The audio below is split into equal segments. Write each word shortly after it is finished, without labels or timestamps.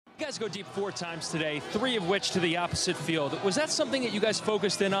You guys go deep 4 times today, 3 of which to the opposite field. Was that something that you guys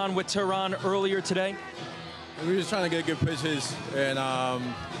focused in on with Tehran earlier today? We were just trying to get good pitches and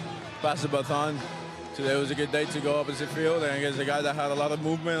pass the baton. Today was a good day to go opposite field and against a guy that had a lot of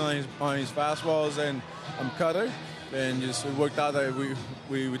movement on his fastballs and cutter, and just it worked out that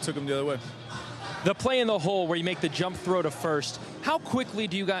we took him the other way. The play in the hole where you make the jump throw to first, how quickly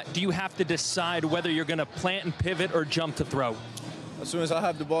do you have to decide whether you're going to plant and pivot or jump to throw? As soon as I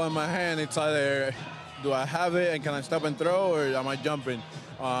have the ball in my hand, it's either do I have it and can I stop and throw, or am I jumping?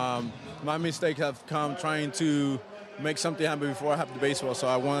 My mistakes have come trying to make something happen before I have the baseball, so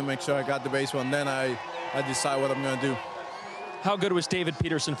I want to make sure I got the baseball, and then I decide what I'm going to do. How good was David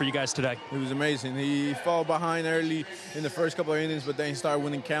Peterson for you guys today? He was amazing. He fell behind early in the first couple of innings, but then he started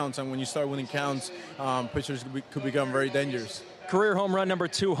winning counts, and when you start winning counts, pitchers could become very dangerous. Career home run number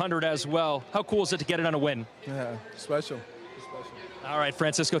 200 as well. How cool is it to get it on a win? Yeah, special. All right,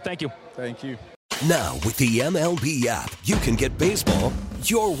 Francisco, thank you. Thank you. Now, with the MLB app, you can get baseball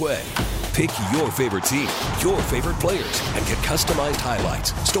your way. Pick your favorite team, your favorite players, and get customized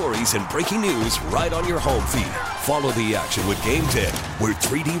highlights, stories, and breaking news right on your home feed. Follow the action with Game 10, where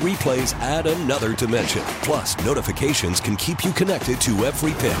 3D replays add another dimension. Plus, notifications can keep you connected to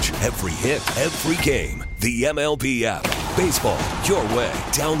every pitch, every hit, every game. The MLB app. Baseball your way.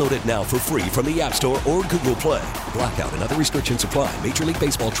 Download it now for free from the App Store or Google Play. Blackout and other restrictions apply. Major League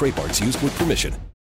Baseball trademarks used with permission.